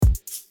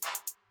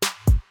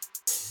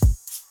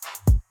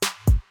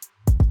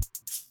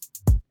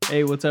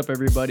Hey, what's up,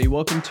 everybody?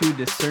 Welcome to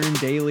Discern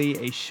Daily,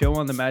 a show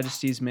on the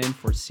Majesty's Men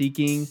for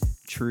seeking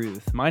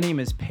truth. My name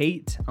is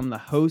Pate. I'm the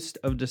host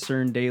of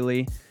Discern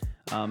Daily.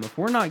 If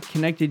we're not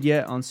connected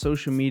yet on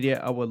social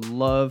media, I would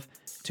love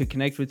to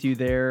connect with you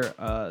there.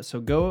 So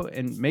go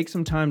and make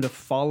some time to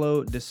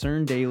follow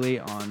Discern Daily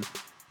on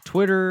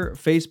Twitter,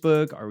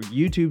 Facebook, our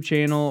YouTube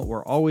channel.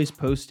 We're always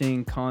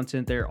posting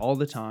content there all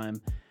the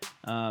time.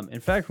 In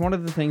fact, one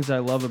of the things I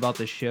love about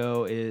the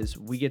show is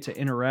we get to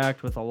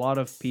interact with a lot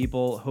of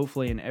people.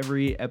 Hopefully in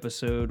every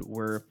episode,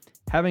 we're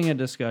having a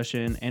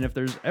discussion. And if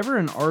there's ever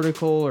an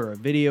article or a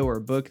video or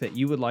a book that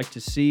you would like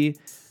to see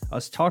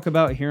us talk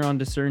about here on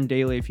Discern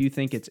Daily, if you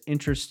think it's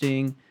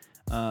interesting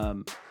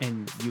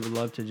and you would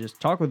love to just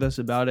talk with us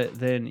about it,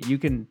 then you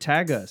can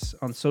tag us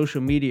on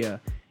social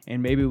media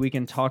and maybe we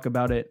can talk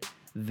about it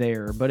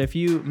there. But if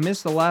you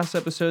missed the last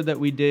episode that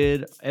we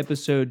did,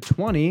 episode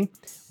 20,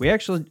 we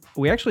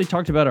actually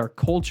talked about our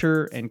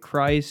culture and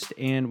Christ,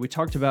 and we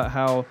talked about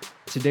how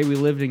today we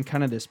lived in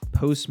kind of this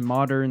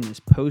postmodern,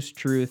 this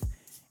post-truth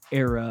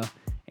era.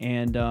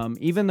 And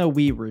even though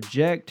we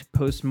reject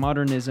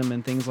postmodernism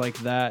and things like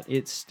that,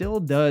 it still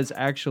does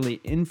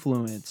actually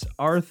influence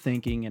our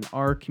thinking and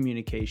our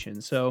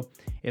communication. So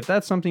if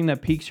that's something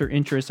that piques your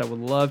interest, I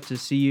would love to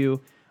see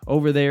you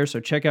over there. So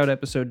check out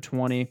episode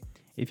 20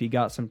 if you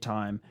got some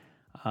time.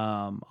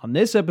 On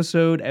this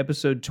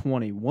episode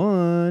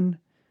 21,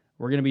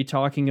 we're going to be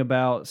talking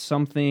about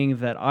something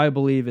that I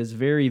believe is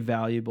very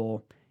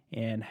valuable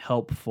and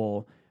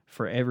helpful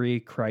for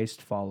every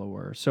Christ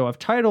follower. So I've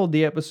titled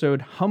the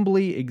episode,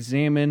 Humbly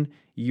Examine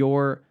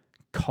Your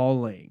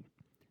Calling,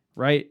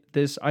 right?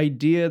 This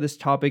idea, this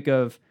topic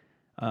of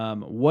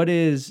what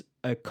is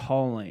a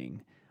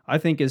calling, I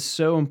think is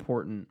so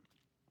important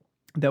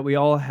that we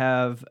all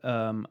have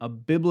a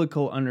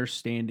biblical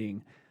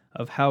understanding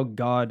of how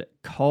God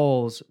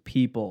calls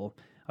people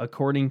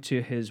according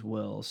to his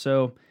will.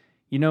 So,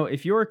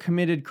 if you're a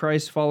committed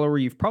Christ follower,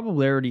 you've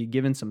probably already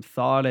given some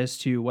thought as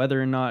to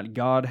whether or not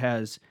God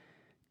has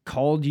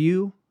called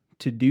you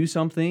to do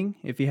something,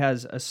 if he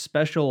has a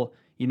special,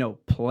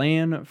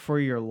 plan for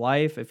your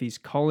life, if he's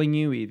calling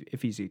you,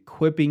 if he's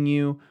equipping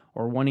you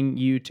or wanting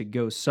you to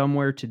go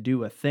somewhere to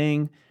do a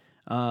thing.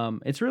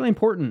 It's really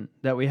important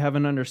that we have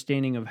an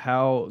understanding of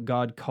how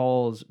God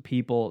calls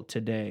people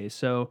today.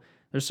 So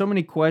there's so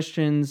many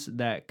questions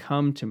that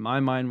come to my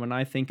mind when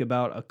I think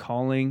about a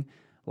calling,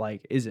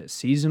 like, is it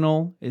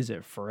seasonal? Is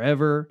it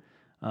forever?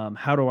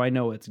 How do I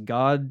know it's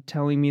God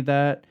telling me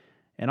that?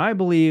 And I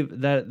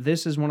believe that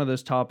this is one of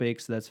those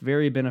topics that's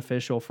very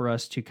beneficial for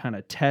us to kind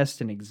of test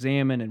and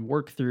examine and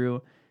work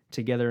through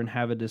together and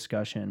have a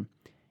discussion.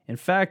 In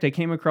fact, I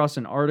came across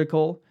an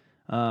article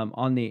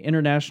on the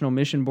International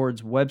Mission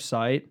Board's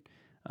website,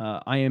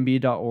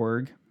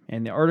 imb.org,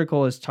 and the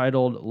article is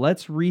titled,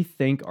 Let's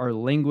Rethink Our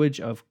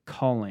Language of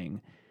Calling.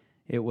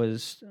 It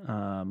was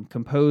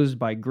composed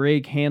by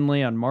Greg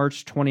Hanley on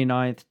March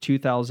 29th,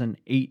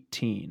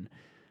 2018.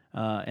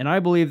 And I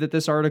believe that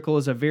this article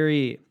is a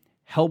very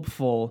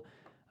helpful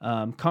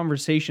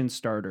conversation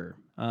starter,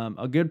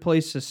 a good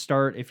place to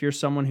start if you're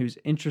someone who's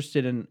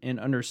interested in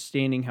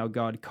understanding how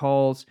God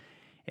calls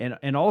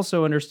and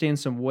also understand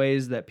some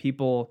ways that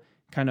people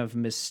kind of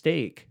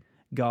mistake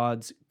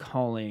God's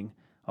calling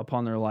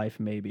upon their life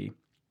maybe.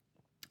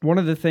 One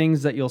of the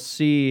things that you'll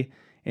see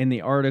in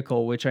the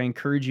article, which I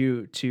encourage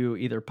you to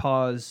either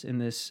pause in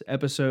this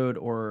episode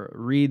or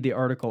read the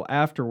article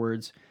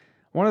afterwards,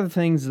 one of the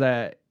things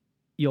that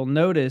you'll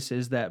notice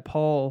is that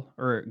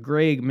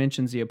Greg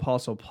mentions the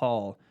Apostle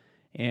Paul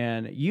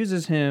and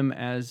uses him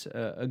as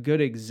a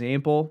good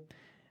example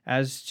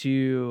as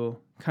to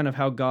kind of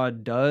how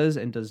God does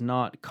and does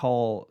not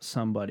call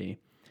somebody.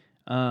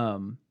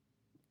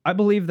 I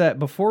believe that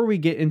before we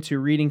get into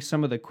reading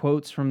some of the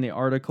quotes from the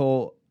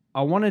article,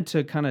 I wanted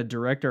to kind of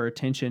direct our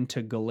attention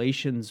to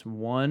Galatians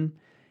 1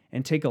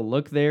 and take a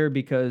look there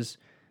because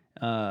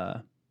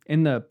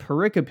in the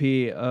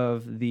pericope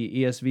of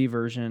the ESV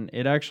version,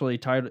 it actually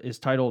is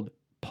titled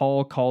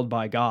Paul Called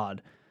by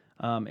God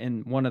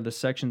in one of the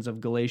sections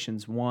of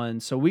Galatians 1.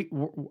 So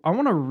I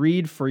want to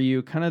read for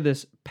you kind of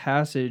this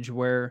passage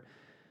where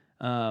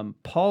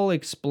Paul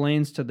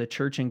explains to the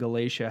church in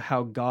Galatia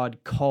how God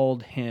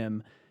called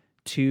him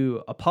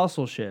to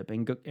apostleship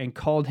and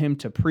called him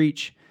to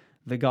preach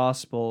the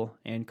gospel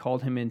and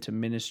called him into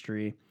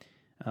ministry.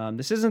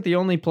 This isn't the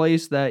only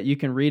place that you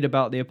can read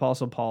about the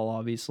Apostle Paul,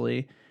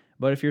 obviously,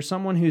 but if you're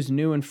someone who's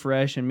new and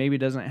fresh and maybe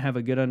doesn't have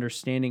a good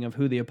understanding of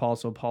who the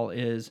Apostle Paul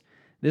is,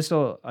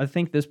 I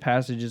think this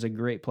passage is a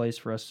great place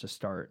for us to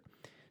start.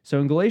 So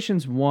in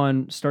Galatians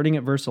 1, starting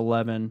at verse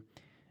 11,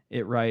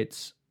 it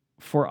writes,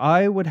 For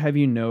I would have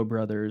you know,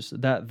 brothers,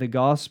 that the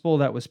gospel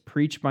that was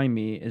preached by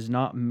me is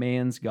not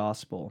man's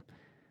gospel.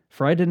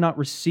 For I did not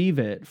receive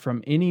it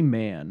from any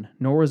man,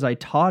 nor was I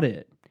taught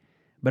it,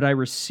 but I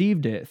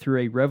received it through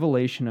a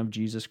revelation of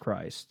Jesus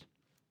Christ.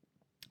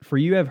 For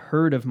you have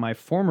heard of my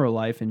former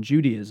life in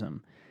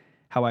Judaism,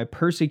 how I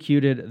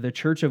persecuted the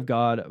church of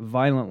God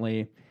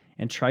violently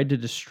and tried to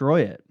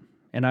destroy it.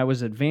 And I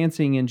was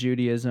advancing in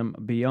Judaism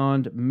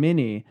beyond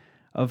many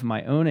of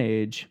my own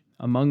age,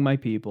 among my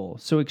people.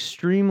 So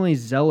extremely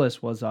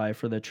zealous was I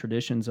for the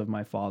traditions of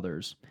my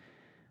fathers.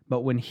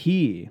 But when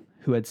he,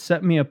 who had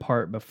set me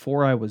apart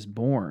before I was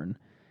born,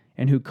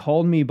 and who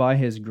called me by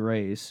his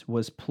grace,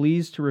 was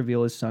pleased to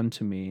reveal his Son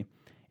to me,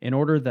 in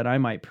order that I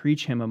might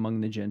preach him among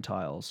the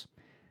Gentiles,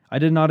 I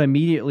did not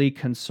immediately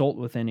consult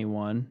with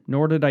anyone,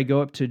 nor did I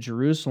go up to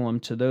Jerusalem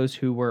to those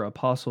who were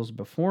apostles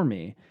before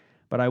me,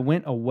 but I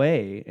went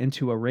away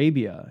into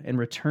Arabia and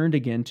returned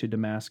again to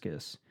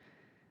Damascus.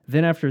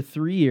 Then after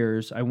 3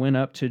 years I went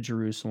up to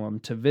Jerusalem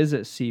to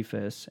visit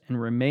Cephas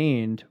and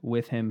remained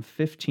with him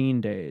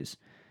 15 days.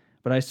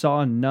 But I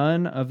saw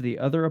none of the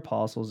other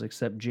apostles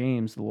except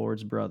James, the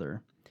Lord's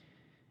brother.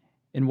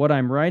 In what I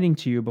am writing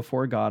to you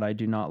before God, I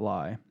do not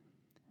lie.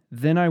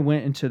 Then I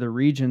went into the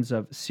regions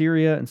of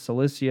Syria and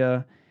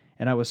Cilicia,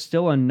 and I was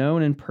still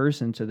unknown in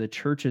person to the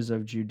churches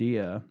of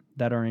Judea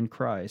that are in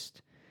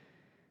Christ.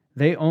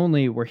 They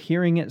only were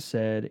hearing it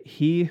said,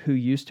 "He who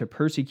used to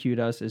persecute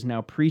us is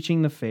now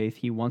preaching the faith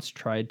he once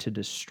tried to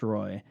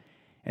destroy,"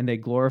 and they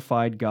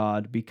glorified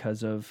God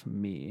because of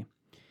me.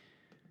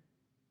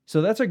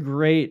 So that's a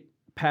great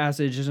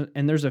passage,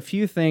 and there's a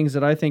few things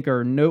that I think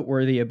are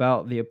noteworthy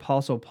about the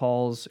Apostle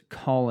Paul's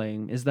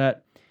calling, is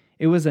that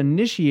it was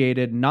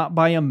initiated not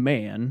by a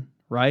man,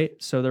 right?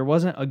 So there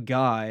wasn't a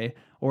guy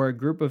or a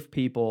group of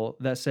people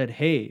that said,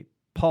 "Hey,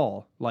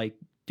 Paul, like,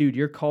 dude,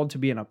 you're called to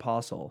be an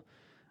apostle."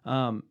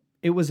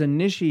 It was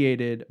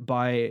initiated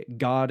by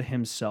God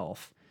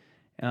himself.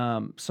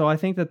 So I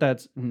think that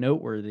that's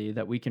noteworthy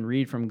that we can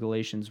read from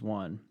Galatians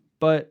 1.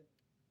 But,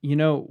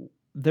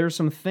 there's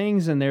some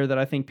things in there that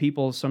I think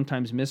people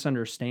sometimes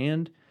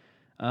misunderstand.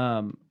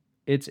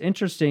 It's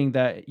interesting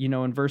that,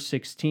 in verse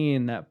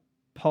 16, that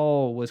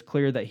Paul was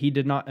clear that he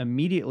did not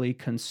immediately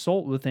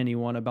consult with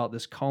anyone about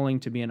this calling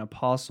to be an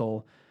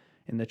apostle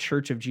in the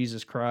Church of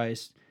Jesus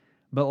Christ.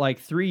 But like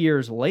 3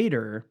 years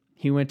later,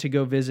 he went to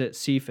go visit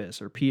Cephas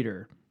or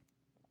Peter.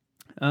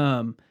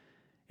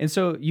 And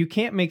so you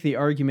can't make the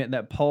argument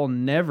that Paul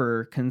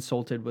never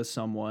consulted with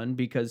someone,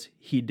 because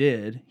he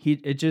did. He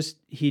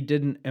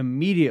didn't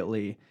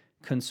immediately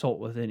consult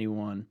with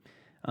anyone.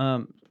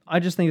 I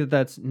just think that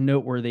that's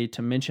noteworthy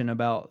to mention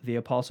about the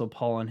Apostle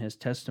Paul and his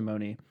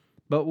testimony.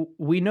 But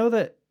we know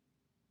that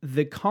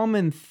the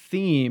common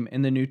theme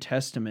in the New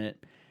Testament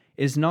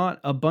is not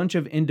a bunch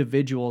of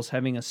individuals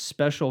having a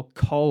special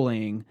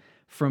calling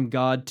from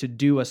God to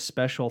do a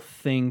special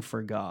thing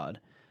for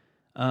God.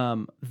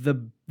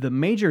 The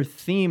major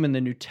theme in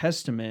the New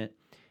Testament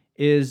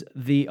is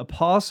the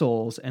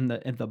apostles and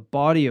the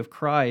body of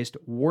Christ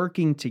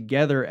working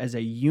together as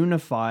a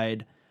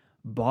unified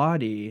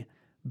body,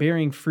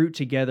 bearing fruit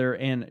together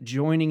and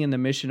joining in the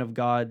mission of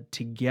God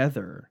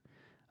together.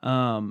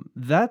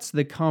 That's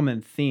the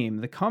common theme.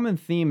 The common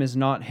theme is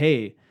not,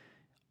 hey,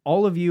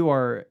 all of you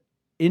are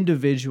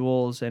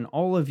individuals and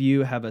all of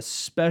you have a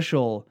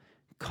special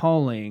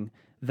calling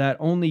that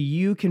only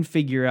you can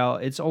figure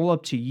out. It's all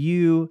up to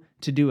you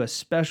to do a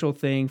special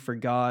thing for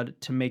God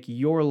to make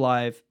your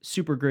life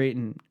super great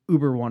and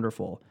uber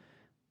wonderful.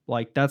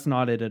 Like, that's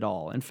not it at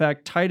all. In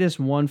fact, Titus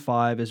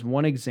 1:5 is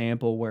one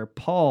example where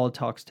Paul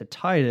talks to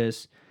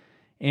Titus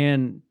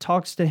and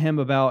talks to him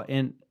about,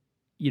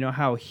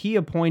 how he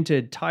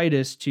appointed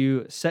Titus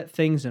to set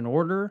things in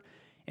order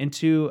and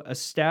to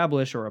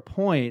establish or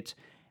appoint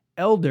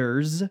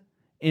elders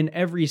in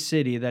every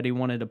city that he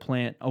wanted to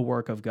plant a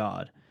work of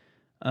God.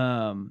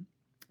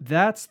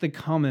 That's the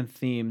common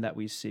theme that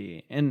we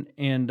see.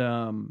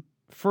 And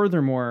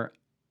furthermore,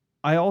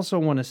 I also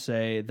want to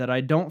say that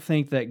I don't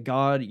think that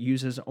God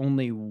uses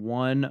only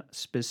one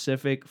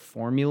specific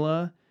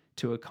formula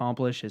to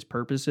accomplish his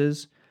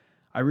purposes.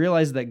 I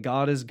realize that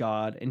God is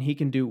God and he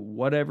can do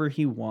whatever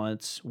he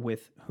wants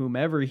with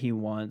whomever he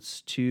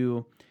wants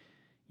to,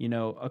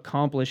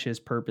 accomplish his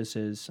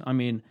purposes. I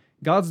mean,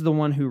 God's the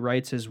one who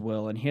writes his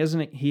will, and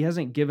he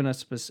hasn't given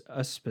us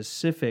a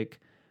specific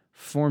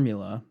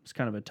formula. It's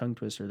kind of a tongue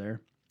twister there.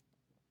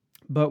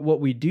 But what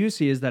we do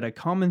see is that a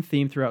common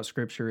theme throughout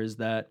Scripture is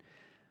that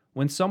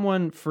when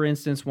someone, for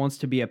instance, wants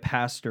to be a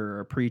pastor or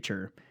a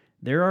preacher,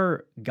 there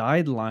are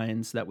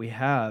guidelines that we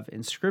have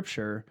in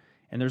Scripture,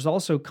 and there's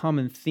also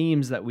common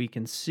themes that we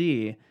can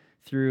see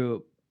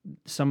through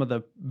some of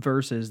the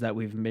verses that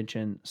we've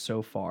mentioned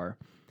so far.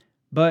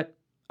 But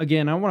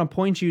again, I want to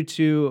point you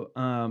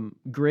to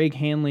Greg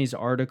Hanley's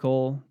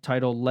article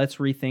titled "Let's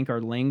Rethink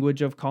Our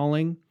Language of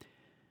Calling,"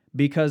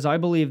 because I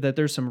believe that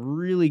there's some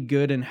really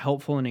good and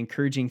helpful and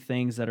encouraging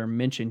things that are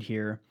mentioned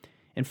here.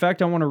 In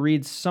fact, I want to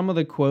read some of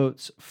the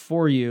quotes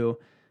for you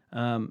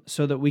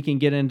so that we can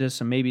get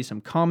into maybe some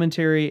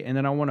commentary, and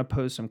then I want to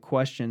pose some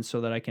questions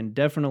so that I can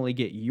definitely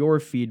get your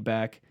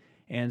feedback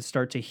and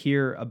start to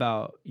hear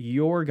about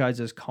your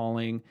guys'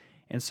 calling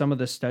and some of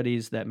the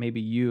studies that maybe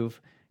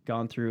you've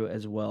gone through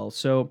as well.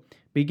 So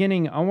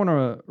beginning, I want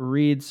to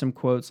read some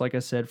quotes, like I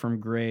said, from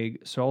Greg.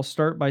 So I'll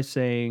start by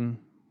saying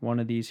one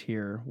of these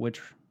here,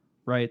 which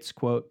writes,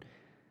 quote,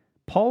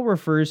 "Paul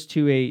refers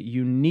to a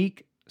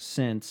unique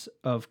sense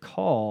of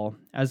call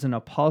as an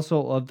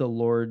apostle of the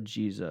Lord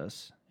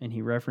Jesus." And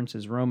he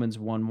references Romans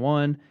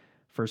 1:1,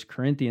 1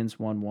 Corinthians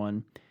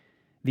 1:1.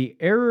 The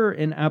error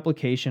in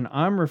application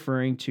I'm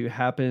referring to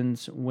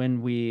happens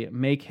when we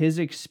make his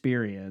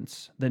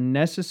experience the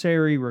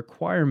necessary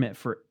requirement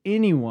for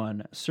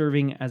anyone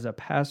serving as a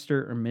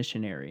pastor or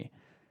missionary.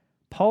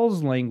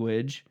 Paul's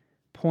language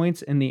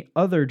points in the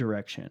other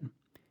direction.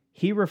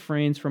 He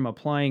refrains from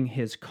applying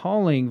his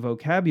calling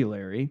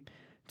vocabulary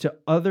to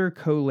other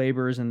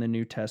co-laborers in the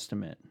New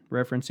Testament,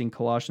 referencing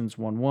Colossians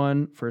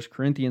 1:1, 1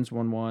 Corinthians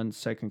 1:1,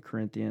 2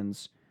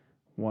 Corinthians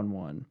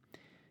 1:1,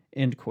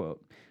 end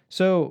quote.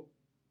 So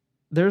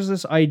there's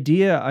this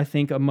idea, I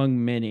think,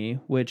 among many,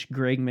 which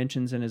Greg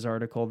mentions in his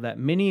article, that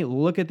many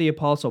look at the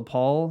Apostle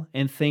Paul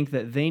and think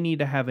that they need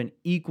to have an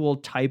equal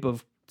type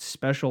of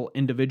special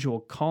individual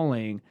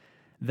calling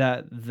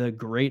that the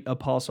great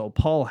Apostle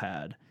Paul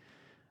had.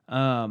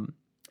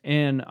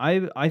 And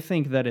I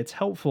think that it's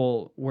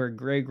helpful where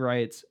Greg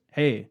writes,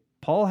 hey,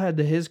 Paul had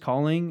his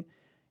calling,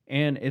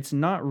 and it's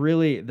not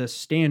really the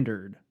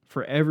standard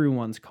for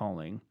everyone's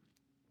calling.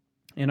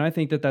 And I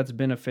think that that's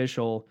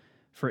beneficial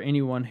for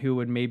anyone who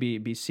would maybe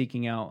be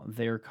seeking out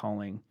their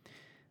calling.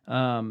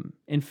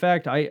 In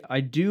fact,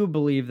 I do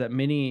believe that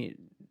many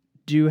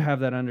do have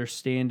that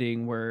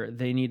understanding where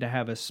they need to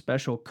have a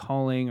special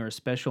calling or a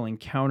special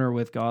encounter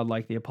with God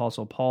like the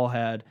Apostle Paul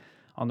had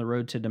on the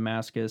road to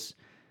Damascus.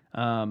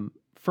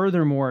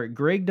 Furthermore,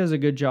 Greg does a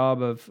good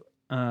job of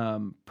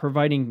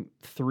providing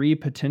 3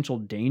 potential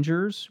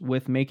dangers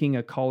with making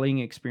a calling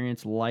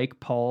experience like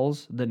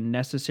Paul's the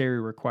necessary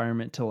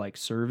requirement to like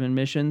serve in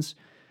missions.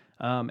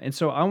 And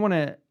so I want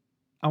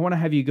to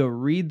have you go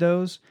read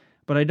those,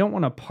 but I don't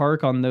want to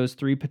park on those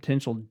 3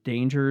 potential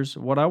dangers.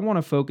 What I want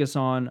to focus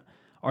on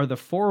are the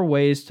 4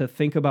 ways to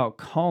think about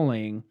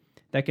calling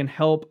that can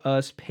help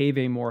us pave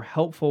a more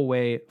helpful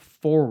way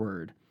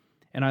forward.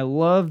 And I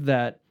love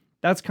that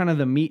that's kind of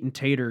the meat and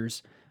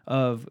taters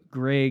of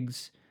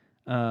Greg's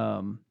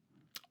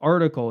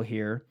article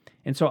here.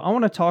 And so I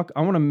want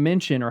to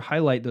mention or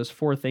highlight those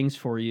 4 things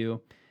for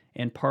you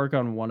and park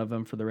on one of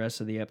them for the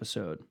rest of the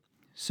episode.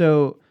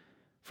 So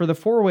for the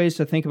 4 ways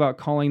to think about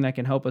calling that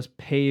can help us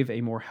pave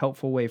a more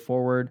helpful way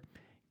forward,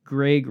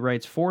 Greg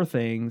writes 4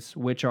 things,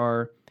 which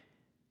are,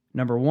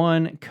 number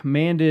 1,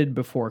 commanded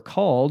before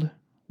called,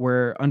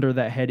 where under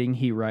that heading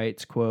he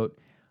writes, quote,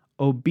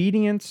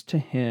 obedience to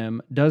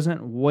him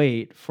doesn't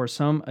wait for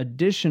some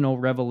additional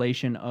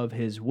revelation of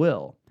his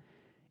will.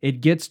 It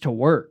gets to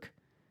work.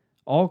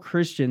 All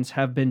Christians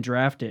have been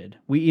drafted.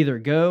 We either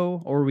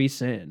go or we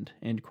send,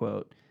 end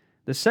quote.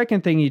 The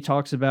second thing he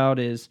talks about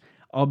is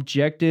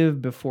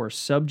objective before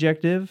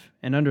subjective,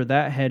 and under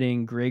that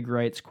heading, Greg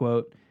writes,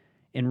 quote,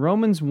 in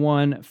Romans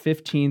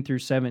 1:15 through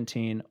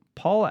 17,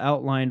 Paul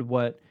outlined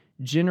what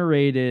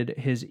generated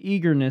his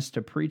eagerness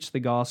to preach the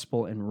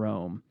gospel in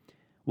Rome.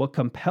 What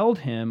compelled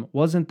him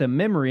wasn't the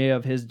memory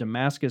of his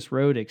Damascus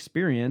Road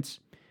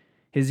experience.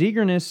 His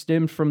eagerness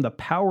stemmed from the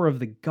power of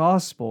the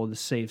gospel to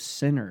save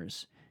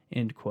sinners,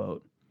 end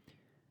quote.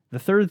 The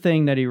third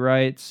thing that he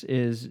writes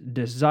is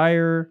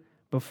desire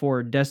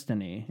before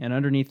destiny. And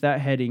underneath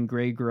that heading,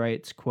 Greg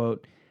writes,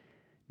 quote,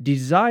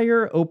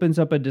 desire opens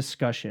up a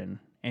discussion,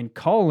 and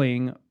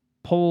calling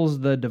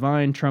pulls the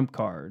divine trump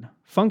card,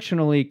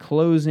 functionally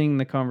closing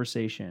the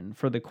conversation.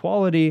 For the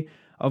quality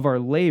of our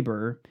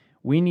labor,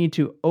 we need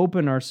to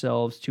open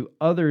ourselves to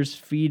others'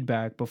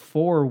 feedback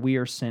before we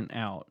are sent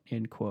out,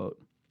 end quote.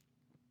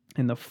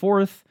 And the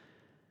fourth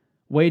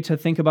way to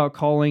think about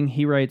calling,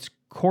 he writes,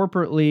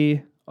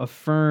 corporately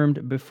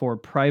affirmed before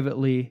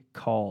privately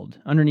called.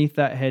 Underneath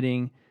that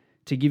heading,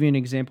 to give you an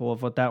example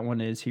of what that one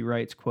is, he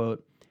writes,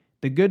 quote,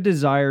 the good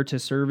desire to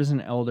serve as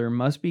an elder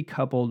must be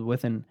coupled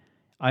with an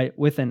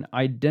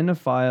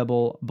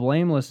identifiable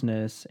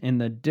blamelessness in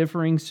the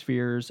differing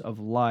spheres of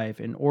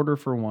life in order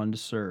for one to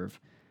serve.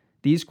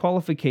 These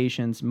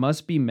qualifications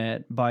must be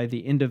met by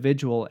the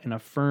individual and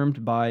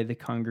affirmed by the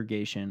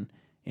congregation,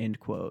 end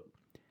quote.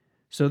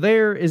 So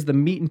there is the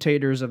meat and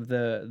taters of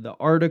the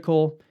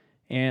article,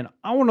 and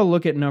I want to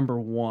look at number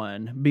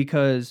 1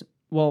 because,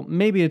 well,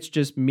 maybe it's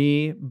just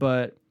me,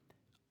 but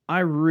I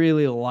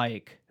really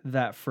like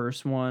that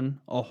first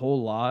one a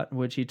whole lot,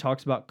 which he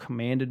talks about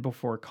commanded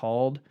before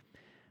called,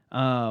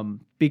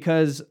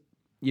 because,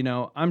 you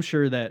know, I'm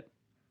sure that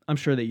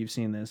you've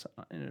seen this.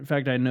 In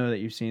fact, I know that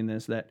you've seen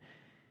this, that,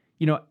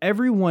 you know,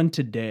 everyone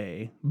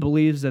today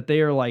believes that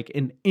they are like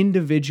an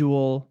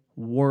individual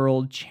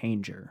world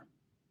changer,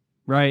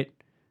 right?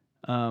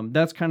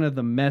 That's kind of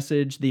the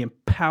message, the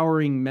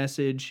empowering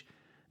message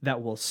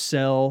that will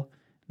sell,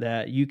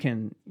 that you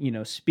can, you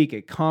know, speak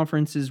at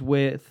conferences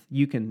with,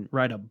 you can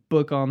write a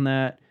book on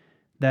that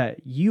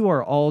you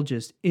are all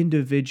just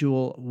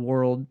individual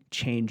world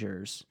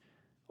changers.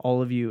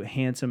 All of you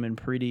handsome and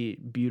pretty,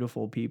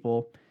 beautiful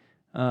people.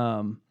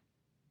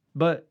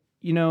 But,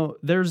 you know,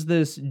 there's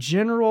this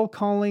general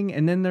calling,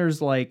 and then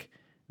there's like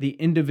the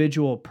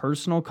individual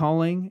personal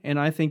calling. And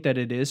I think that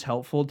it is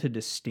helpful to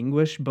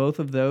distinguish both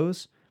of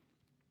those.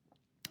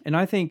 And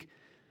I think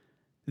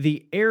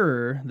the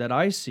error that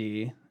I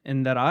see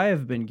and that I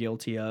have been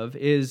guilty of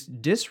is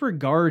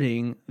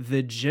disregarding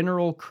the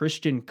general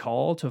Christian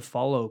call to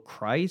follow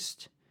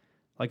Christ,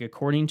 like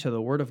according to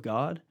the Word of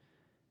God.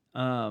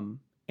 And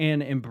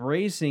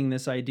embracing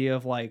this idea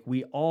of like,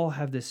 we all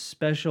have this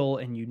special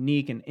and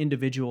unique and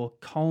individual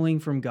calling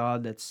from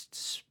God that's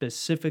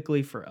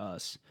specifically for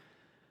us.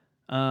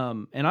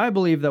 And I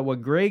believe that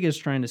what Greg is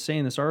trying to say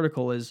in this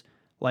article is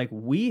like,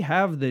 we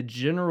have the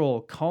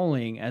general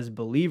calling as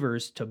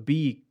believers to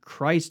be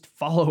Christ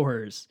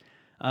followers.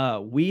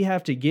 We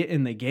have to get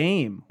in the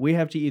game. We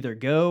have to either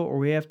go or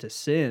we have to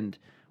send.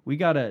 We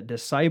got to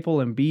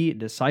disciple and be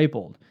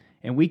discipled,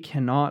 and we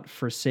cannot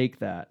forsake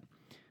that.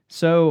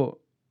 So,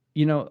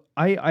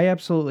 I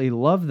absolutely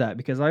love that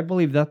because I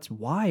believe that's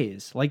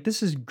wise. Like,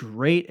 this is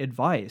great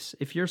advice.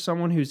 If you're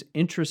someone who's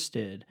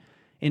interested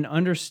in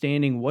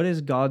understanding what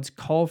is God's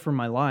call for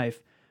my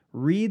life,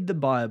 read the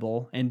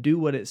Bible and do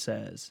what it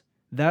says.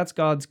 That's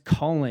God's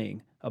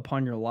calling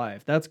upon your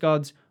life. That's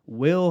God's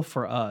will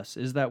for us,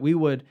 is that we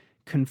would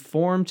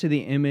conform to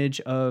the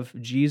image of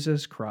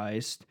Jesus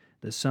Christ,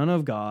 the Son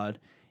of God,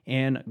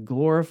 and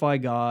glorify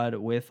God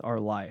with our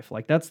life.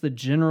 Like, that's the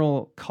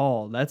general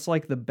call. That's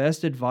like the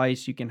best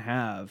advice you can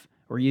have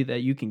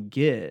that you can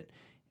get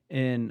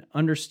in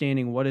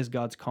understanding what is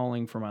God's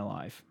calling for my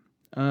life.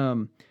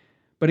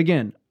 But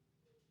again,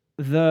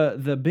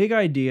 the big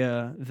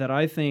idea that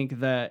I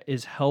think that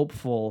is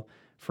helpful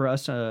for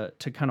us to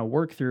kind of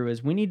work through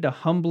is we need to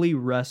humbly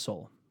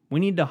wrestle. We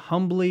need to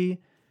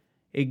humbly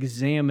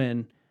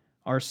examine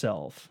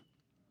ourselves.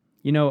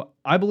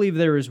 I believe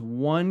there is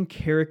one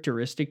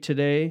characteristic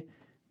today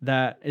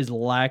that is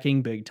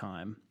lacking big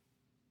time,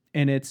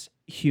 and it's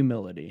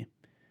humility.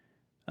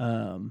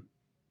 I'm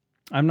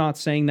not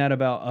saying that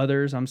about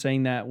others. I'm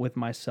saying that with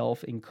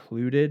myself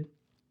included.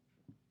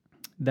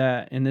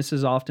 And this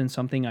is often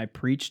something I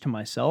preach to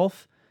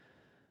myself,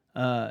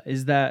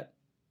 is that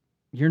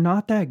you're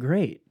not that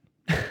great.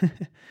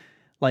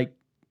 Like,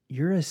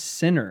 you're a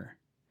sinner.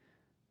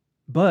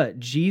 But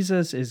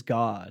Jesus is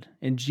God,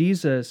 and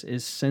Jesus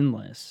is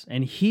sinless,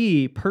 and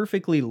he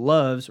perfectly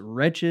loves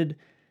wretched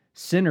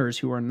sinners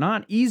who are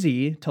not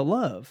easy to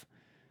love.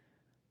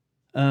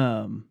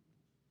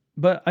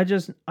 But I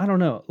don't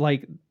know,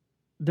 like,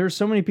 there's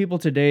so many people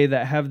today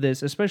that have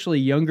this, especially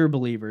younger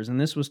believers, and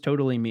this was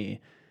totally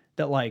me,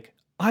 that like,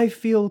 I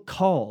feel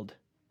called,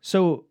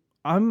 so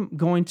I'm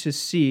going to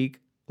seek,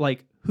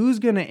 like, who's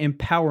going to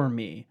empower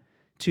me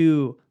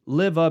to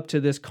live up to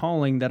this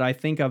calling that I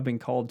think I've been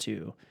called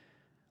to.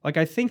 Like,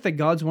 I think that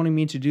God's wanting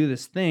me to do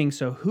this thing,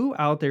 so who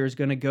out there is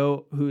going to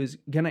go, who is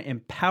going to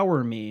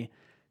empower me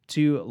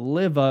to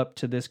live up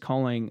to this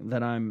calling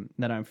that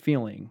I'm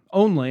feeling?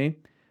 Only,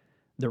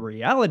 the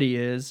reality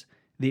is,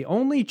 the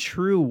only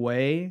true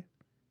way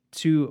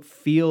to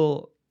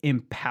feel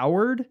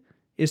empowered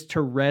is to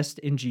rest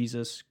in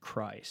Jesus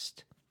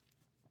Christ.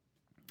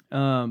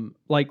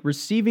 Like,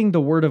 receiving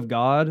the word of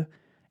God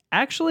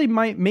actually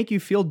might make you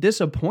feel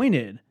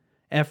disappointed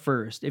at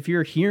first. If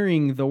you're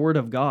hearing the word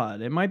of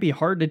God, it might be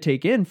hard to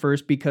take in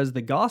first because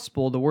the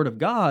gospel, the word of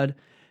God,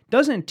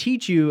 doesn't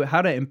teach you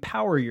how to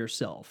empower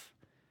yourself.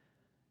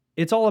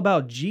 It's all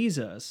about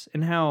Jesus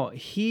and how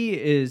he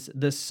is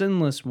the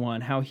sinless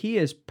one, how he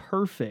is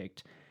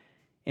perfect,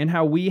 and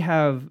how we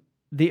have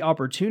the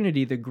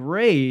opportunity, the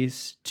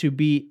grace to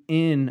be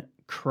in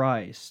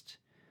Christ.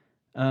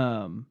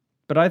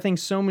 But I think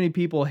so many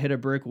people hit a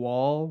brick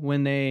wall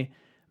when they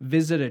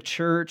visit a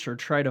church or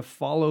try to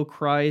follow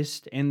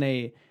Christ, and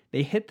they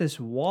hit this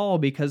wall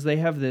because they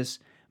have this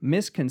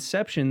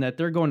misconception that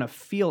they're going to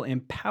feel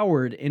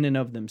empowered in and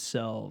of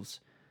themselves.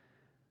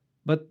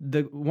 But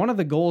one of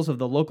the goals of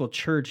the local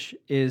church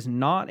is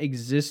not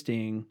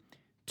existing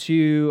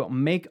to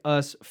make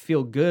us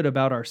feel good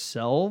about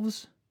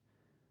ourselves,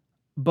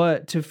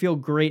 but to feel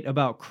great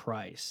about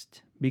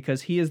Christ,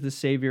 because he is the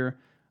Savior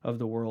of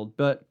the world.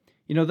 But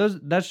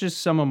that's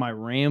just some of my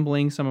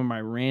rambling, some of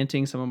my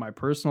ranting, some of my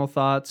personal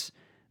thoughts,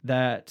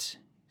 that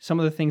some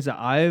of the things that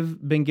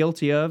I've been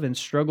guilty of and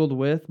struggled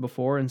with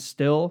before and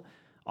still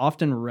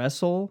often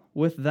wrestle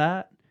with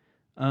that.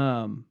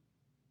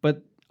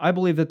 But I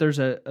believe that there's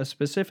a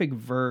specific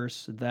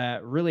verse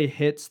that really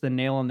hits the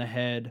nail on the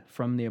head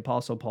from the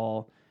Apostle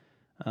Paul,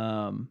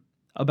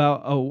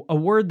 about a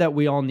word that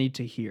we all need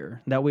to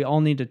hear, that we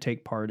all need to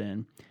take part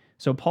in.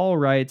 So Paul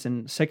writes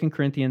in 2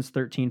 Corinthians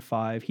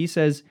 13:5, he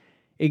says,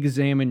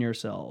 "Examine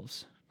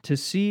yourselves to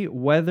see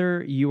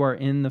whether you are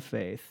in the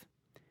faith.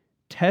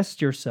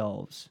 Test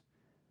yourselves.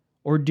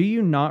 Or do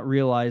you not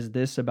realize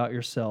this about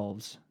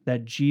yourselves,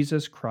 that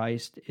Jesus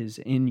Christ is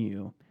in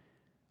you,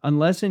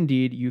 unless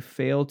indeed you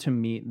fail to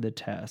meet the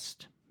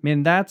test?"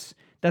 Man, that's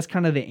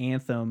kind of the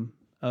anthem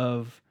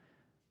of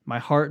my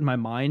heart and my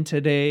mind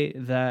today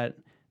that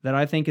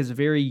I think is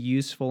very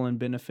useful and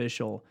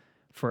beneficial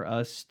for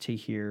us to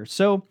hear.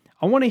 So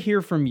I want to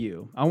hear from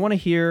you. I want to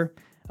hear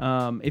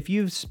if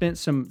you've spent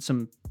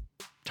some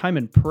time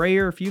in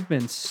prayer, if you've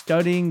been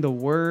studying the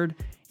Word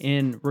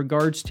in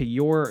regards to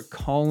your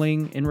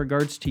calling, in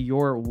regards to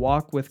your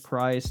walk with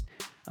Christ.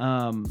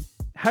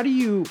 How do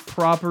you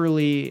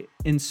properly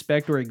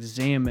inspect or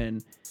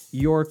examine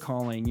your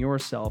calling,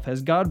 yourself?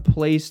 Has God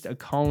placed a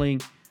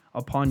calling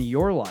upon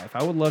your life?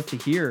 I would love to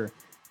hear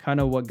kind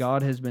of what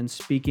God has been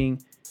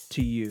speaking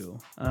to you.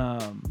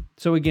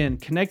 So again,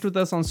 connect with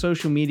us on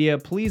social media.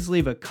 Please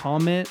leave a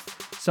comment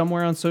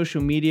somewhere on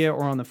social media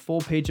or on the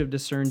full page of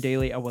Discern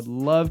Daily. I would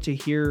love to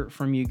hear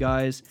from you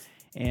guys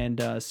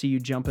and see you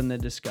jump in the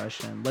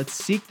discussion. Let's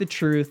seek the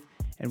truth,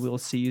 and we'll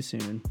see you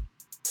soon.